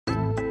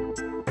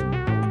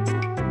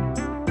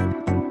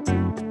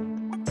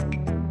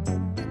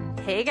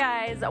Hey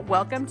guys,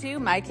 welcome to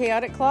My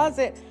Chaotic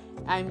Closet.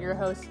 I'm your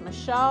host,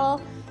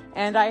 Michelle,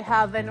 and I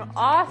have an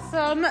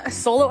awesome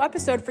solo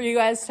episode for you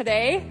guys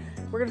today.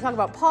 We're going to talk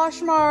about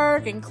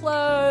Poshmark and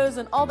clothes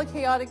and all the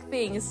chaotic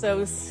things,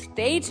 so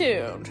stay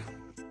tuned.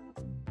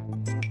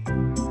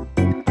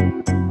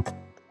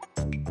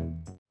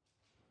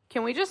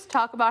 Can we just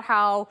talk about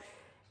how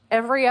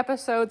every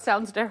episode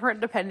sounds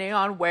different depending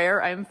on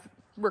where I'm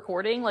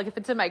recording? Like if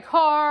it's in my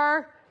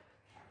car,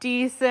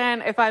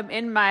 decent. If I'm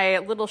in my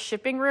little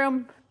shipping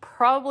room,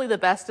 probably the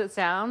best it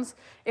sounds.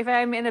 If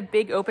I'm in a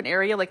big open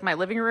area like my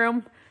living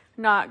room,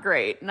 not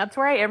great. And that's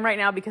where I am right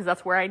now because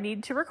that's where I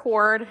need to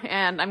record.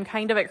 And I'm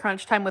kind of at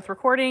crunch time with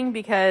recording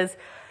because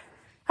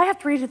I have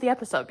to read the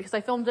episode because I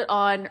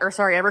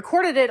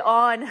recorded it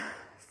on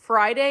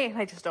Friday and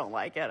I just don't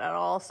like it at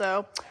all.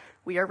 So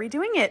we are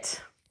redoing it.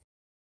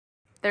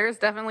 There's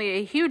definitely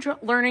a huge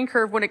learning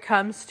curve when it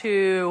comes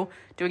to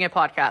doing a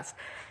podcast.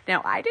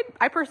 Now,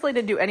 I personally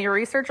didn't do any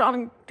research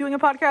on doing a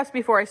podcast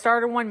before I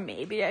started one.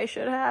 Maybe I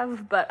should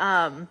have, but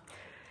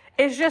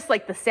it's just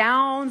like the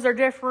sounds are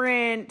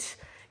different.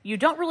 You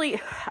don't really,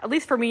 at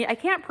least for me, I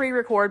can't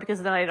pre-record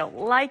because then I don't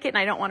like it and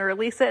I don't want to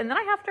release it and then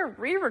I have to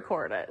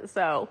re-record it.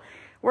 So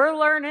we're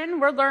learning,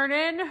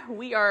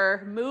 we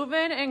are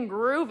moving and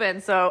grooving.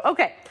 So,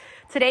 okay.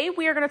 Today,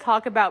 we are going to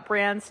talk about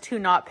brands to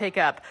not pick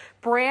up.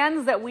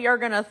 Brands that we are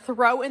going to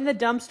throw in the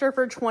dumpster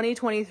for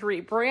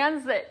 2023.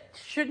 Brands that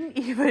shouldn't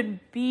even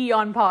be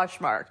on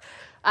Poshmark.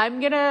 I'm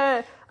going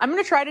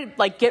to try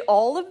to get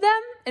all of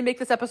them and make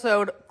this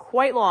episode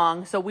quite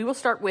long. So we will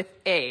start with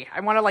A. I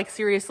want to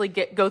seriously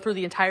go through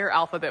the entire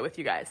alphabet with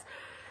you guys.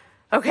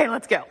 Okay,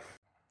 let's go.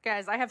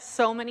 Guys, I have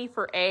so many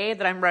for A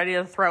that I'm ready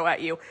to throw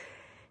at you.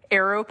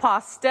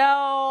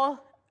 Aeropostale.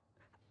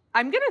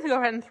 I'm going to go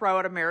ahead and throw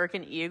out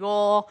American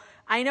Eagle.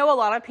 I know a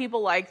lot of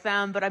people like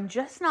them, but I'm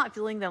just not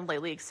feeling them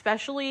lately,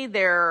 especially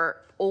their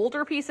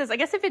older pieces. I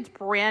guess if it's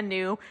brand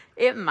new,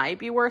 it might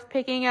be worth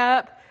picking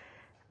up,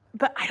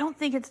 but I don't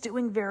think it's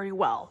doing very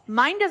well.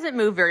 Mine doesn't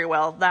move very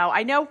well, though.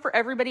 I know for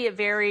everybody it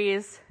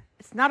varies.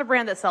 It's not a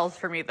brand that sells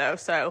for me, though,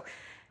 so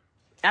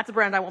that's a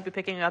brand I won't be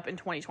picking up in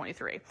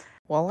 2023.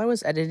 While I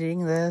was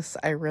editing this,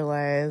 I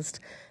realized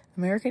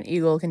American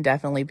Eagle can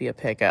definitely be a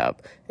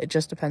pickup. It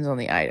just depends on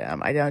the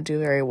item. I don't do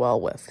very well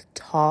with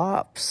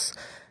tops,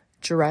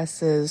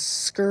 dresses,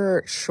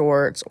 skirts,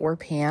 shorts, or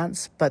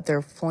pants, but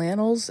their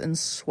flannels and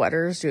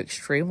sweaters do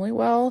extremely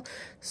well.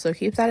 So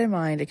keep that in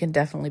mind. It can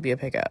definitely be a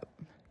pickup.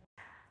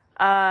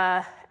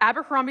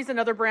 Abercrombie's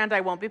another brand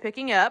I won't be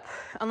picking up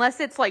unless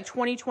it's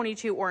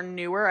 2022 or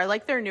newer. I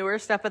like their newer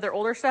stuff, but their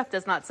older stuff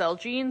does not sell.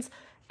 Jeans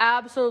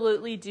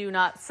absolutely do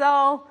not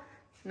sell.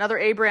 Another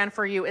A brand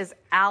for you is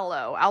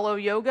Aloe. Aloe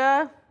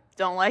Yoga,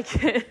 don't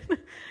like it.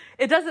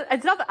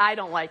 It's not that I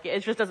don't like it.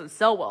 It just doesn't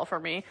sell well for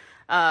me.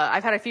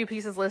 I've had a few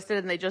pieces listed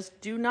and they just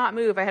do not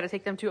move. I had to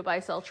take them to a buy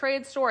sell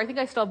trade store. I think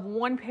I still have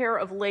one pair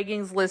of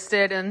leggings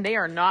listed and they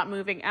are not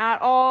moving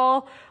at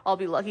all. I'll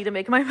be lucky to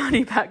make my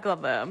money back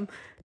on them.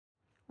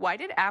 Why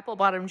did apple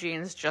bottom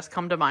jeans just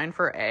come to mind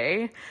for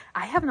A?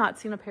 I have not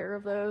seen a pair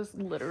of those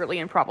literally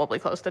in probably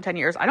close to 10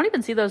 years. I don't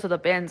even see those at the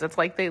bins. It's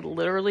like they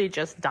literally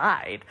just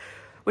died,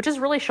 which is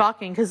really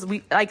shocking because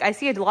I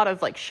see a lot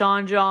of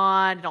Sean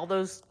John and all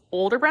those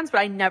older brands, but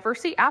I never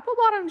see apple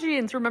bottom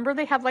jeans. Remember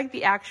they have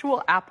the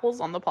actual apples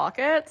on the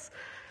pockets?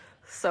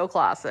 So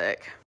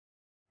classic.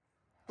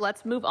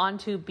 Let's move on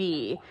to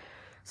B.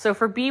 So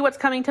for B, what's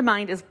coming to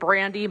mind is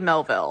Brandy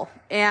Melville.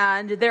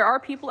 And there are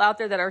people out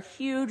there that are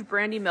huge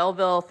Brandy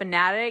Melville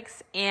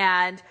fanatics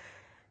and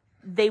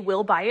they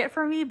will buy it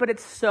for me, but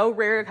it's so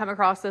rare to come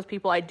across those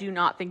people. I do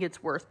not think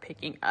it's worth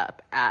picking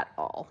up at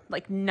all.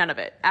 None of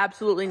it.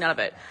 Absolutely none of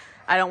it.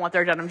 I don't want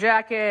their denim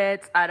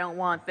jackets. I don't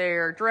want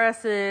their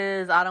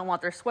dresses. I don't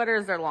want their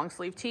sweaters, their long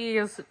sleeve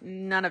tees.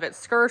 None of it.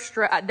 Skirts,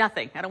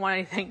 nothing. I don't want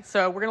anything.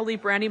 So we're going to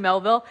leave Brandy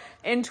Melville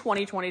in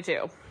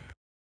 2022.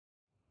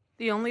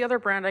 The only other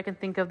brand I can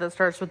think of that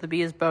starts with the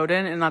B is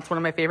Bowden, and that's one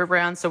of my favorite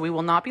brands. So we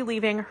will not be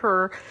leaving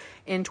her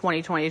in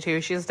 2022.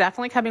 She is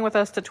definitely coming with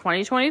us to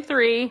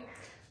 2023.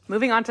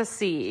 Moving on to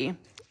C.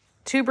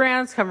 Two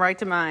brands come right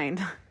to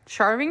mind.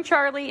 Charming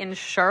Charlie and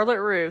Charlotte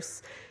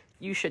Russe.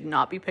 You should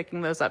not be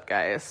picking those up,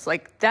 guys.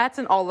 That's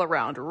an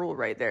all-around rule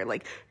right there.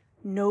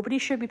 Nobody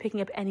should be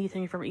picking up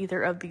anything from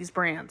either of these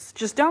brands.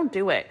 Just don't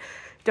do it.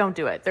 Don't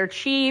do it. They're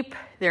cheap.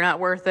 They're not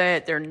worth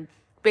it. They're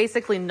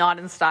basically not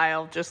in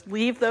style. Just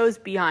leave those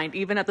behind,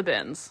 even at the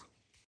bins.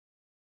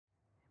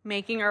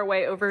 Making our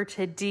way over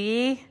to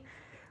D.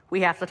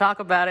 We have to talk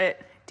about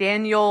it.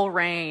 Daniel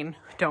Rain.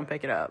 Don't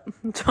pick it up.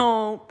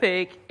 Don't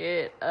pick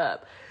it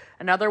up.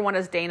 Another one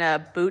is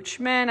Dana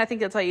Buchman. I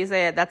think that's how you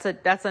say it. That's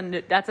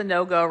a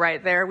no-go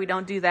right there. We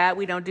don't do that.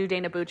 We don't do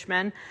Dana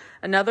Buchman.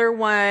 Another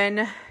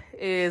one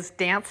is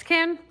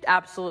Danskin.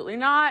 Absolutely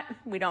not.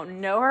 We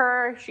don't know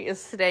her. She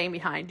is staying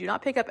behind. Do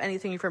not pick up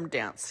anything from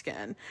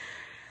Danskin.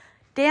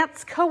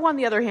 Dance Co, on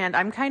the other hand,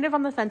 I'm kind of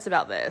on the fence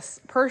about this.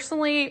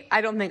 Personally,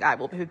 I don't think I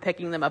will be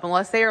picking them up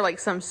unless they are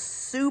some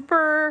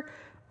super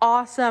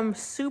awesome,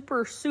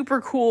 super,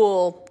 super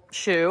cool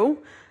shoe.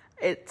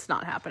 it's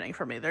not happening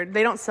for me.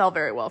 They don't sell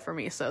very well for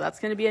me, so that's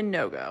going to be a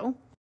no-go.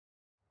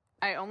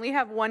 I only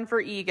have one for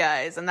E,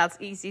 guys, and that's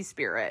Easy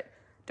Spirit.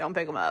 Don't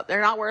pick them up.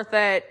 They're not worth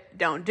it.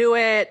 Don't do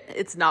it.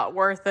 It's not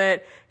worth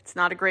it. It's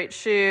not a great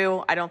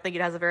shoe. I don't think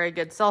it has a very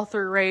good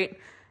sell-through rate.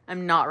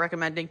 I'm not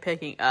recommending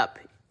picking up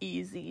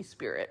Easy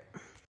Spirit.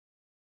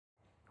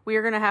 We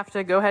are going to have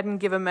to go ahead and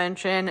give a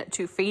mention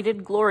to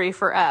Faded Glory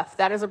for F.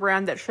 That is a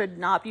brand that should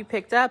not be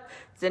picked up.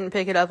 Didn't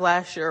pick it up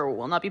last year,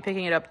 will not be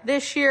picking it up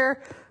this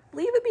year.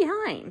 Leave it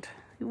behind.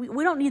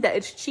 We don't need that.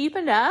 It's cheap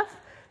enough.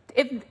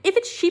 If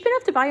it's cheap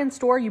enough to buy in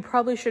store, you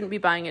probably shouldn't be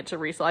buying it to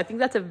resell. I think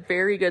that's a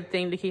very good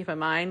thing to keep in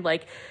mind.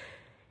 Like,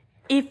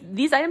 if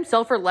these items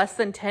sell for less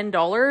than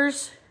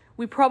 $10,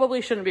 we probably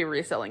shouldn't be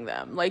reselling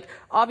them. Like,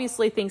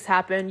 obviously things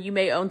happen. You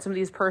may own some of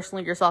these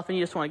personally yourself and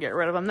you just want to get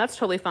rid of them. That's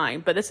totally fine.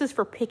 But this is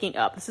for picking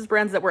up. This is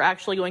brands that we're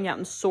actually going out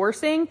and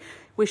sourcing.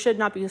 We should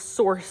not be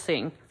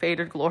sourcing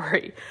Faded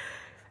Glory.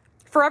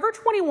 Forever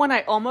 21,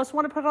 I almost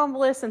want to put it on the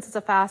list since it's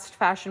a fast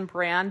fashion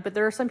brand, but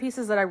there are some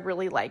pieces that I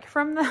really like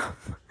from them.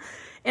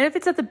 And if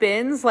it's at the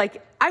bins,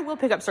 like, I will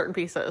pick up certain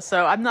pieces.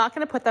 So I'm not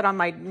going to put that on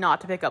my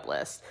not to pick up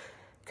list.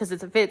 Because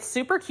if it's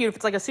super cute, if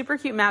it's like a super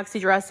cute maxi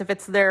dress, if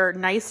it's their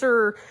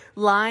nicer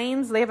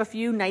lines, they have a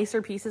few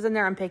nicer pieces in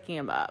there, I'm picking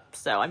them up.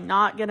 So I'm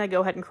not going to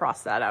go ahead and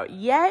cross that out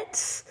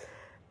yet.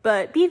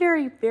 But be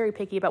very, very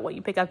picky about what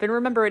you pick up. And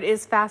remember, it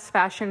is fast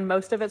fashion.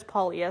 Most of it's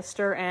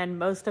polyester and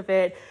most of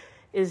it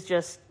is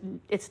just,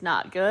 it's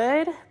not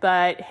good.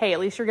 But hey, at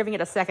least you're giving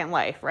it a second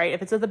life, right?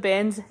 If it's at the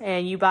bins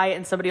and you buy it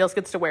and somebody else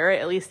gets to wear it,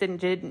 at least it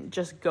didn't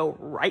just go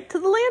right to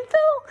the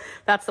landfill.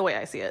 That's the way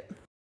I see it.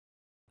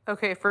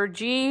 Okay, for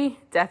G,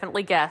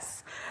 definitely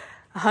Guess.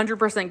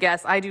 100%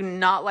 Guess. I do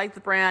not like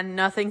the brand.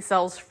 Nothing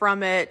sells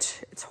from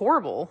it. It's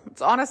horrible.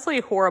 It's honestly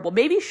horrible.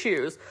 Maybe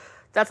shoes.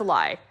 That's a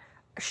lie.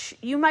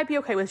 You might be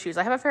okay with shoes.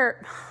 I have a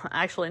pair.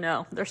 Actually,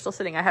 no. They're still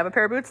sitting. I have a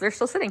pair of boots. They're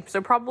still sitting.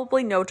 So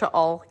probably no to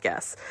all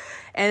Guess.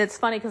 And it's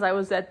funny because I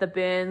was at the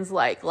bins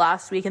like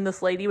last week and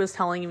this lady was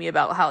telling me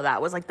about how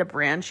that was like the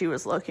brand she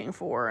was looking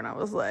for. And I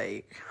was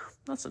like,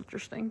 that's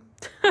interesting.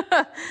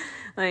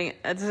 Like,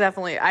 it's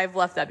definitely, I've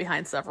left that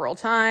behind several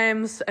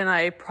times and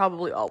I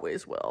probably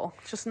always will.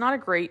 It's just not a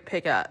great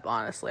pickup,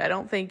 honestly. I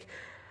don't think,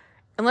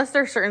 unless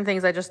there's certain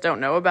things I just don't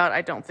know about,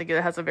 I don't think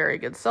it has a very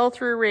good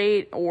sell-through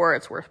rate or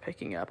it's worth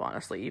picking up,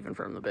 honestly, even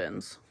from the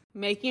bins.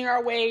 Making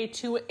our way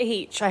to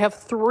H. I have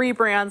 3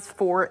 brands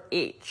for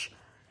H.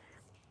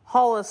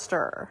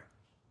 Hollister,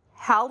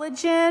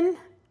 Halogen,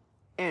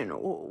 and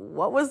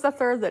what was the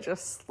third that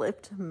just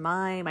slipped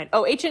my mind?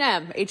 Oh,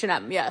 H&M.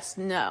 H&M, yes,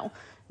 no.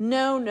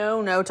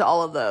 No to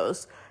all of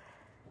those.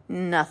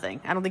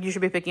 Nothing. I don't think you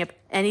should be picking up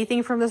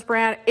anything from this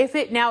brand. If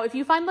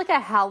you find like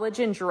a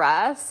Halogen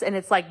dress and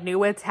it's like new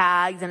with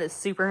tags and it's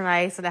super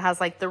nice and it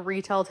has like the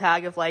retail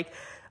tag of like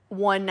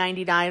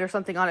 $199 or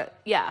something on it,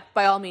 yeah,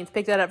 by all means,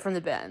 pick that up from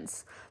the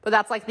bins. But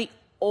that's like the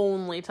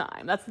only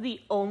time. That's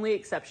the only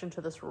exception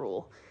to this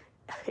rule.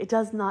 It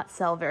does not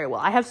sell very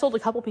well. I have sold a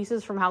couple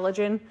pieces from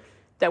Halogen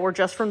that were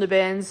just from the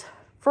bins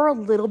for a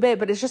little bit,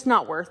 but it's just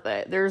not worth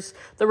it.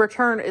 The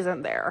return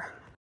isn't there.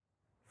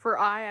 For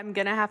I, I'm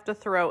going to have to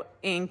throw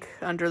Inc.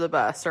 under the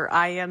bus, or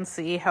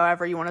INC,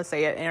 however you want to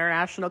say it,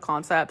 International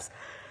Concepts.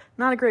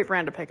 Not a great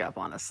brand to pick up,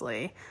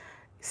 honestly.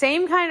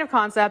 Same kind of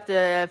concept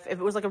if it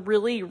was like a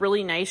really,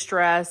 really nice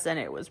dress and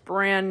it was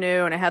brand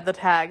new and it had the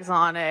tags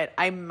on it,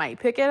 I might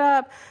pick it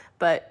up,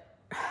 but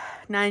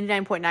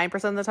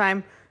 99.9% of the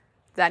time,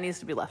 that needs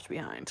to be left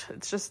behind.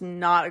 It's just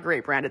not a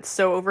great brand. It's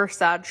so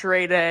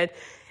oversaturated.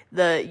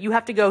 You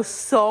have to go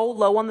so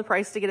low on the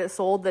price to get it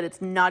sold that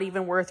it's not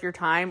even worth your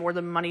time or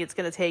the money it's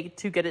going to take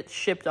to get it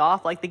shipped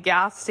off. Like the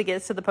gas to get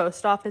it to the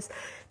post office,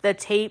 the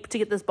tape to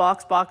get this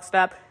boxed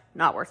up,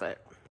 not worth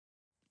it.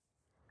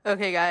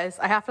 Okay, guys,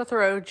 I have to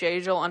throw J.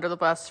 Jill under the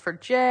bus for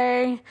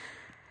J.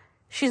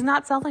 She's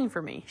not selling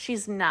for me.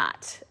 She's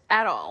not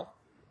at all.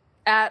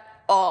 At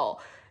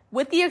all.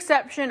 With the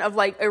exception of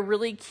like a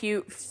really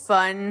cute,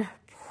 fun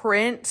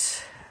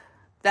print.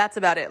 That's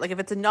about it. Like if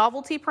it's a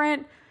novelty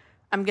print,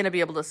 I'm going to be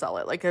able to sell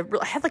it. Like I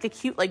had like a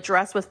cute like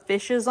dress with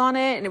fishes on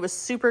it and it was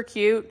super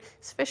cute.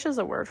 Is fish is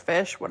a word?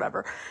 Fish,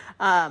 whatever.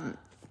 And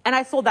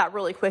I sold that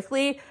really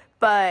quickly,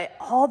 but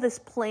all this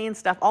plain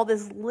stuff, all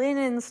this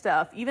linen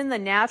stuff, even the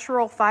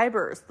natural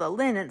fibers, the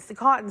linens, the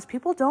cottons,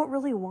 people don't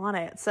really want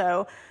it.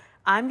 So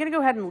I'm going to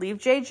go ahead and leave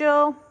J.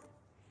 Jill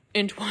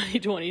in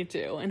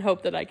 2022 and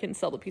hope that I can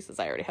sell the pieces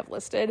I already have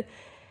listed.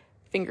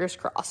 Fingers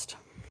crossed.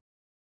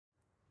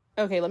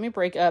 Okay, let me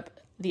break up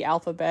the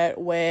alphabet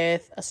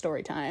with a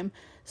story time.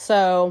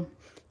 So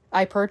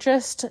I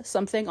purchased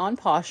something on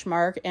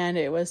Poshmark and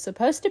it was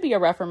supposed to be a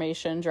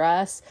Reformation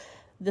dress.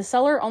 The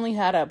seller only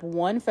had up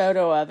one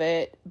photo of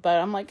it, but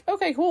I'm like,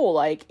 okay, cool.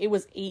 Like it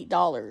was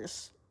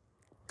 $8.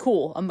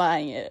 Cool, I'm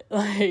buying it.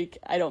 Like,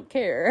 I don't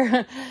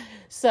care.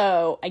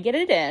 So I get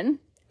it in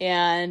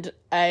and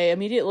I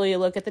immediately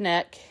look at the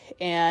neck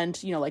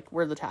and, like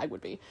where the tag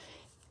would be.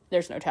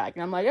 There's no tag.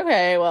 And I'm like,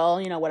 okay,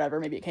 well, whatever,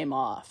 maybe it came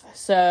off.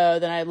 So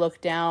then I look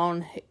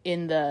down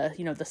in the,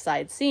 the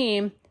side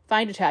seam,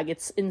 find a tag.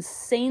 It's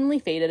insanely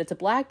faded. It's a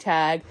black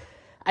tag.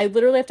 I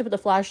literally have to put the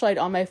flashlight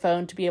on my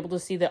phone to be able to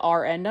see the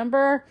RN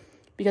number,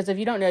 because if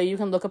you don't know, you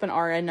can look up an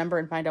RN number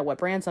and find out what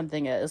brand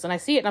something is. And I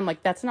see it and I'm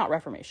like, that's not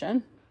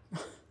Reformation.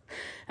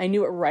 I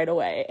knew it right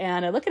away.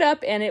 And I look it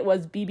up and it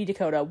was BB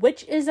Dakota,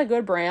 which is a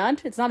good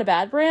brand. It's not a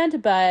bad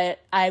brand, but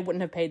I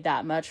wouldn't have paid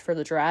that much for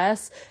the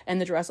dress.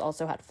 And the dress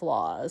also had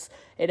flaws.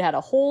 It had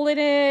a hole in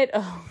it.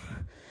 Oh.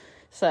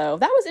 So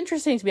that was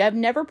interesting to me. I've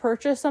never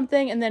purchased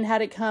something and then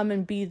had it come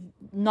and be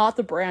not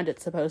the brand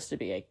it's supposed to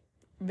be.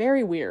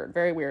 Very weird,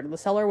 very weird. The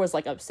seller was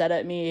like upset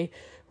at me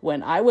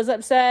when I was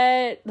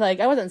upset. Like,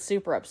 I wasn't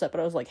super upset,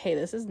 but I was like, hey,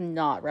 this is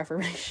not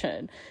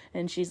Reformation.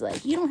 And she's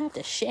like, you don't have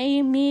to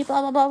shame me,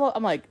 blah, blah, blah, blah.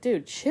 I'm like,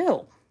 dude,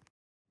 chill.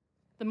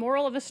 The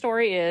moral of the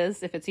story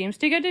is, if it seems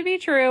too good to be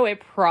true,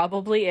 it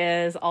probably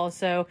is.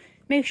 Also,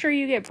 make sure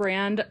you get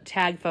brand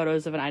tag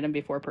photos of an item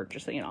before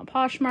purchasing it on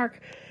Poshmark.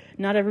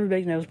 Not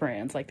everybody knows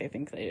brands like they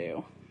think they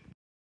do.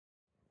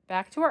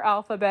 Back to our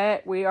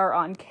alphabet. We are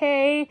on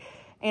K,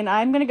 and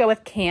I'm going to go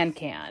with Can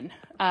Can.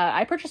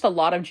 I purchased a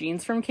lot of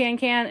jeans from Can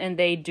Can, and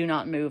they do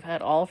not move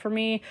at all for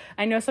me.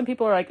 I know some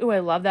people are like, ooh, I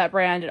love that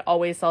brand. It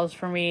always sells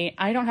for me.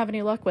 I don't have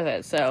any luck with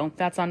it, so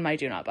that's on my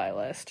do not buy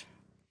list.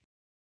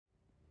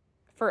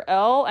 For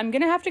L, I'm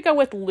going to have to go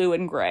with Blue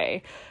and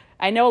Gray.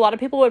 I know a lot of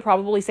people would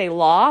probably say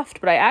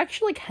Loft, but I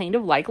actually kind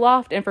of like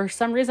Loft, and for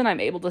some reason I'm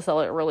able to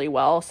sell it really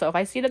well. So if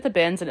I see it at the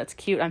bins and it's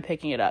cute, I'm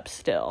picking it up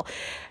still.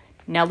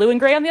 Now, Blue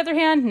and Gray, on the other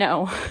hand,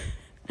 no.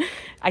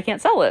 I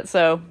can't sell it,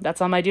 so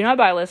that's on my do not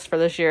buy list for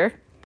this year.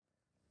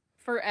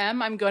 For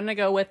M, I'm going to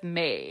go with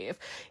Maeve.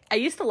 I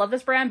used to love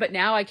this brand, but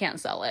now I can't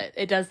sell it.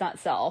 It does not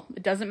sell.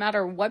 It doesn't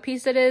matter what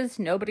piece it is.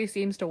 Nobody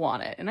seems to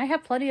want it. And I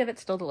have plenty of it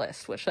still to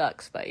list, which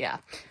sucks. But yeah,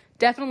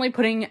 definitely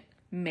putting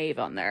Maeve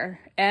on there.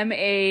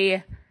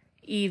 Maeve.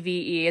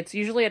 It's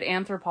usually at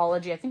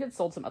Anthropologie. I think it's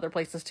sold some other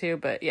places too.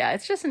 But yeah,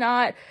 it's just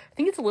not. I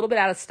think it's a little bit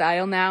out of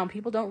style now, and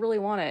people don't really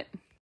want it.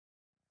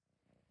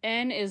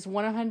 N is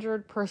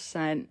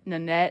 100%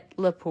 Nanette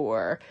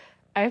Lepore.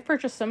 I've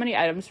purchased so many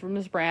items from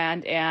this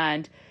brand,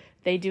 and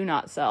they do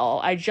not sell.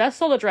 I just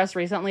sold a dress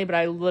recently, but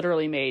I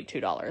literally made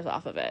 $2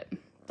 off of it.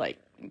 Like,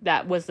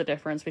 that was the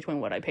difference between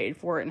what I paid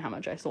for it and how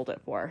much I sold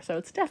it for. So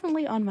it's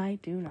definitely on my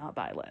do not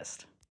buy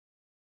list.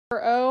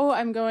 For O,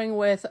 I'm going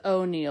with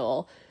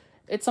O'Neill.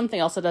 It's something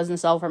else that doesn't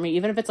sell for me.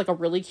 Even if it's like a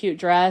really cute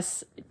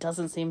dress, it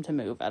doesn't seem to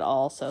move at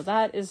all. So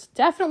that is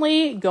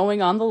definitely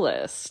going on the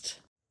list.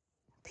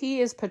 P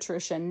is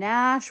Patricia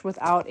Nash,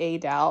 without a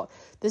doubt.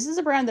 This is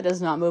a brand that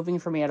is not moving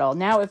for me at all.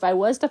 Now, if I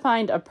was to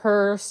find a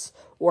purse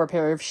or a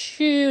pair of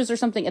shoes or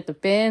something at the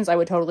bins, I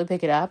would totally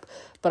pick it up,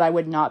 but I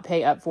would not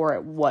pay up for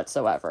it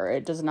whatsoever.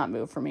 It does not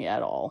move for me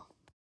at all.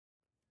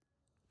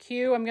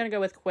 Q, I'm going to go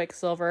with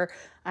Quicksilver.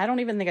 I don't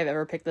even think I've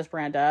ever picked this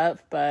brand up,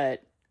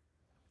 but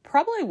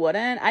probably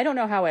wouldn't. I don't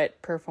know how it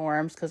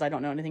performs because I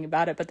don't know anything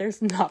about it, but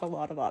there's not a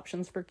lot of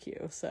options for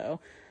Q, so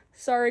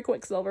sorry,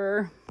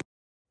 Quicksilver.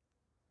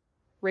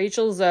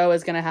 Rachel Zoe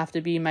is going to have to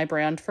be my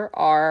brand for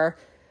R.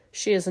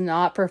 She is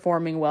not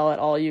performing well at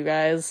all, you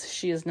guys.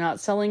 She is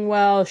not selling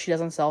well. She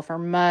doesn't sell for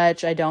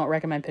much. I don't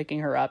recommend picking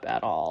her up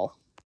at all.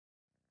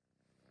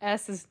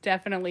 S is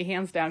definitely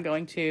hands down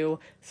going to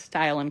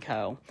Style &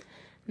 Co.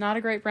 Not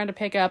a great brand to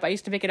pick up. I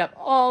used to pick it up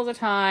all the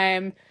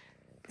time.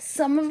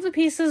 Some of the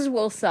pieces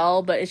will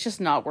sell, but it's just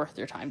not worth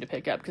your time to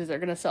pick up because they're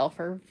going to sell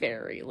for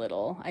very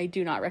little. I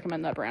do not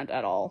recommend that brand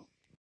at all.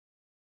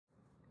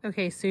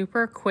 Okay,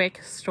 super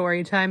quick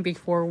story time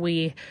before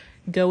we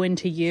go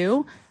into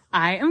you.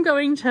 I am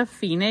going to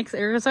Phoenix,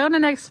 Arizona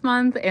next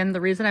month, and the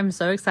reason I'm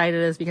so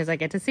excited is because I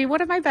get to see one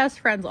of my best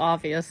friends,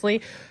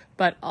 obviously,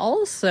 but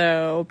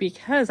also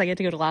because I get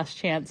to go to Last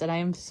Chance, and I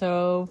am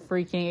so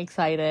freaking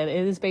excited.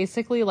 It is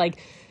basically like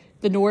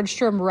the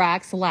Nordstrom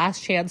Rack's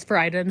last chance for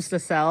items to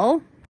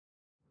sell.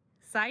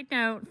 Side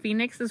note,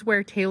 Phoenix is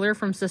where Taylor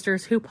from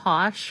Sisters Who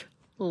Posh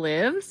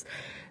lives.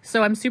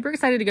 So I'm super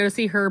excited to go to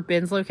see her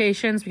bins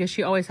locations because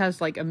she always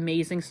has like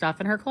amazing stuff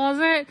in her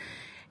closet.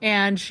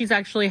 And she's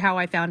actually how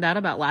I found out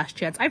about Last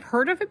Chance. I've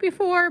heard of it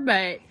before,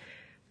 but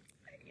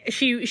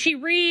she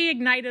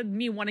reignited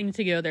me wanting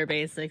to go there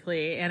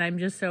basically. And I'm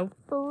just so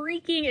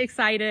freaking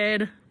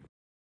excited.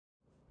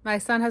 My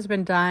son has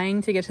been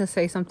dying to get to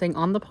say something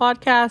on the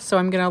podcast, so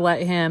I'm going to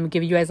let him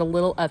give you guys a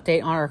little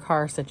update on our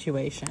car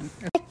situation.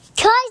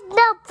 Car's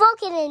not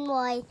broken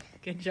anymore.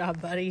 Good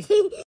job, buddy.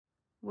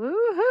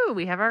 Woohoo!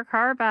 We have our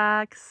car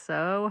back.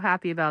 So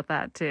happy about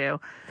that too.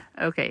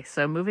 Okay,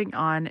 so moving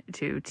on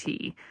to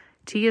T.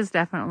 T is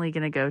definitely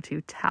going to go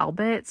to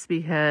Talbot's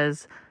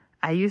because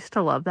I used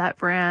to love that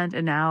brand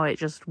and now it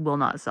just will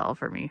not sell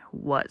for me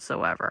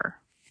whatsoever.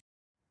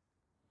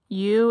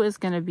 U is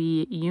going to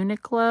be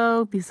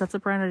Uniqlo because that's a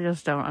brand I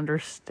just don't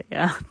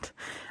understand.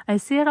 I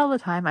see it all the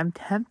time. I'm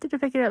tempted to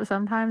pick it up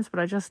sometimes,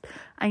 but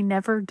I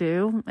never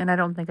do, and I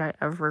don't think I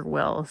ever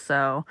will.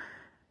 So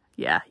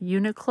yeah,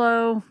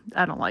 Uniqlo,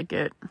 I don't like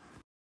it.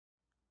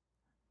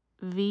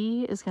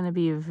 V is going to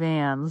be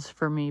Vans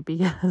for me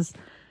because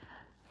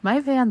my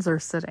Vans are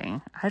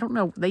sitting. I don't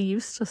know. They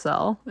used to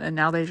sell and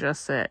now they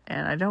just sit.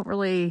 And I don't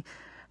really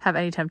have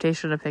any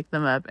temptation to pick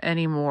them up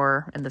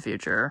anymore in the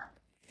future.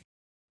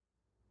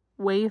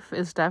 Waif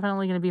is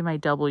definitely going to be my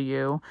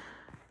W.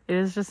 It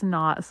is just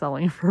not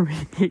selling for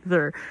me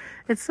either.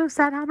 It's so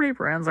sad how many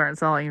brands aren't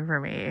selling for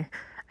me.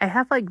 I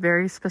have like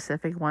very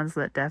specific ones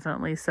that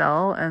definitely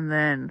sell, and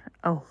then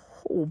a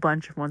whole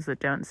bunch of ones that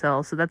don't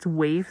sell. So that's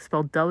Waif,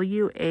 spelled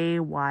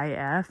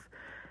W-A-Y-F.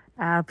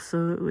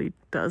 Absolutely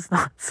does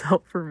not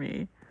sell for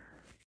me.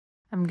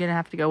 I'm gonna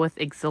have to go with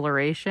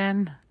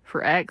Exhilaration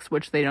for X,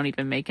 which they don't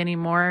even make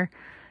anymore,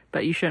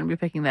 but you shouldn't be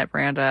picking that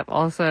brand up.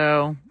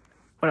 Also,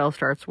 what else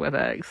starts with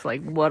X?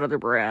 Like, what other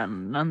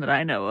brand? None that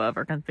I know of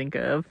or can think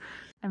of.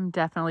 I'm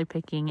definitely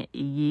picking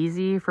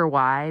Yeezy for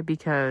Y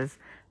because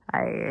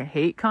I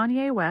hate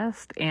Kanye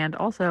West, and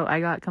also I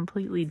got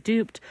completely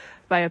duped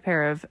by a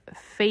pair of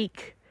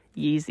fake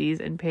Yeezys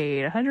and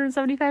paid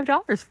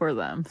 $175 for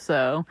them.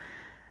 So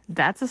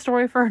that's a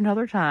story for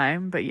another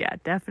time, but yeah,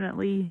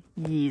 definitely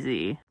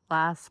Yeezy.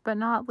 Last but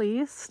not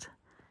least,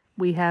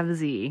 we have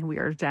Z. We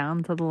are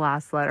down to the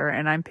last letter,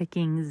 and I'm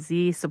picking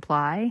Z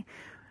Supply.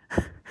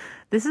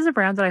 This is a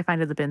brand that I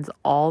find at the bins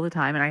all the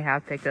time, and I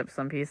have picked up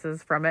some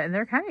pieces from it, and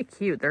they're kind of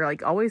cute. They're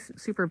like always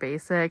super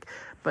basic,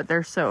 but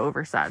they're so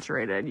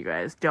oversaturated. You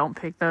guys don't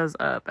pick those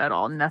up at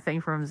all.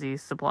 Nothing from Z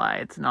Supply.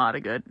 It's not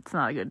a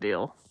good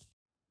deal.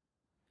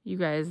 You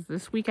guys,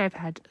 this week I've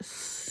had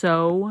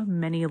so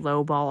many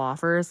lowball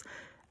offers.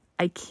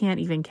 I can't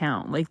even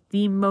count. Like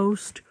the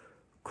most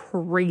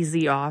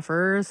crazy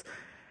offers.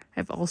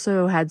 I've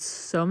also had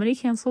so many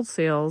canceled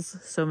sales,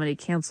 so many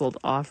canceled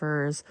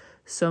offers,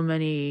 so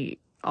many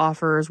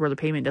offers where the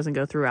payment doesn't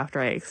go through after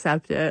I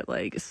accept it.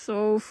 Like,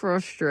 so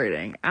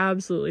frustrating.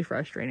 Absolutely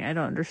frustrating. I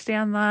don't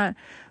understand that,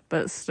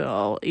 but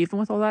still, even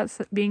with all that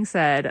being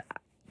said,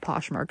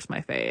 Poshmark's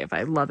my fave.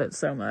 I love it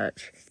so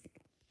much.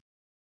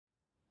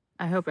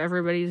 I hope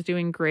everybody's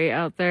doing great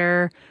out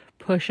there,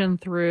 pushing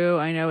through.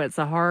 I know it's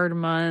a hard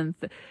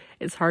month.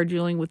 It's hard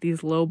dealing with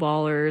these low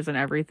ballers and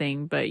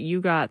everything, but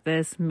you got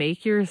this.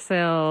 Make your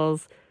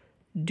sales.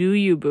 Do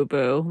you,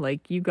 boo-boo?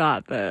 Like, you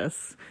got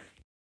this.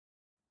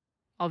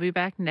 I'll be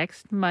back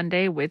next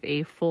Monday with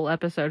a full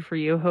episode for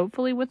you,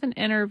 hopefully with an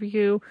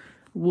interview.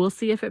 We'll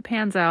see if it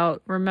pans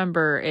out.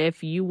 Remember,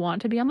 if you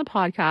want to be on the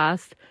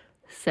podcast,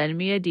 send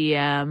me a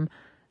DM,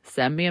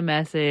 send me a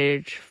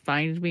message,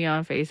 find me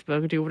on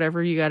Facebook, do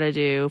whatever you gotta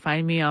do.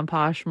 Find me on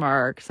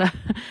Poshmark,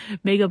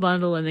 make a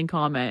bundle and then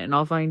comment, and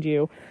I'll find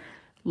you.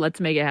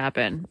 Let's make it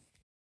happen.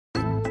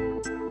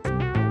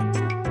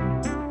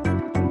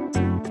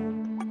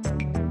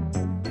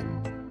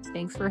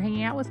 Thanks for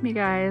hanging out with me,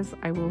 guys.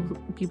 I will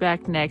be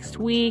back next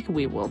week.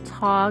 We will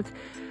talk.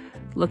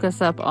 Look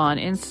us up on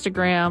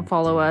Instagram.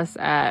 Follow us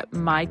at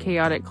My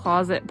Chaotic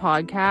Closet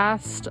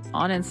Podcast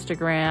on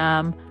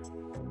Instagram.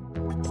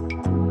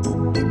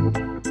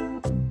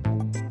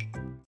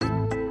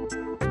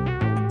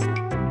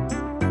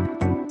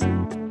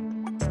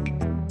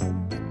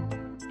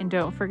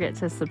 Don't forget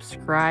to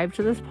subscribe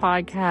to this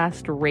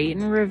podcast, rate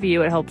and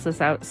review. It helps us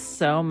out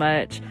so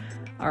much.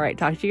 All right,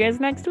 talk to you guys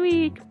next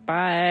week.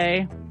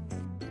 Bye.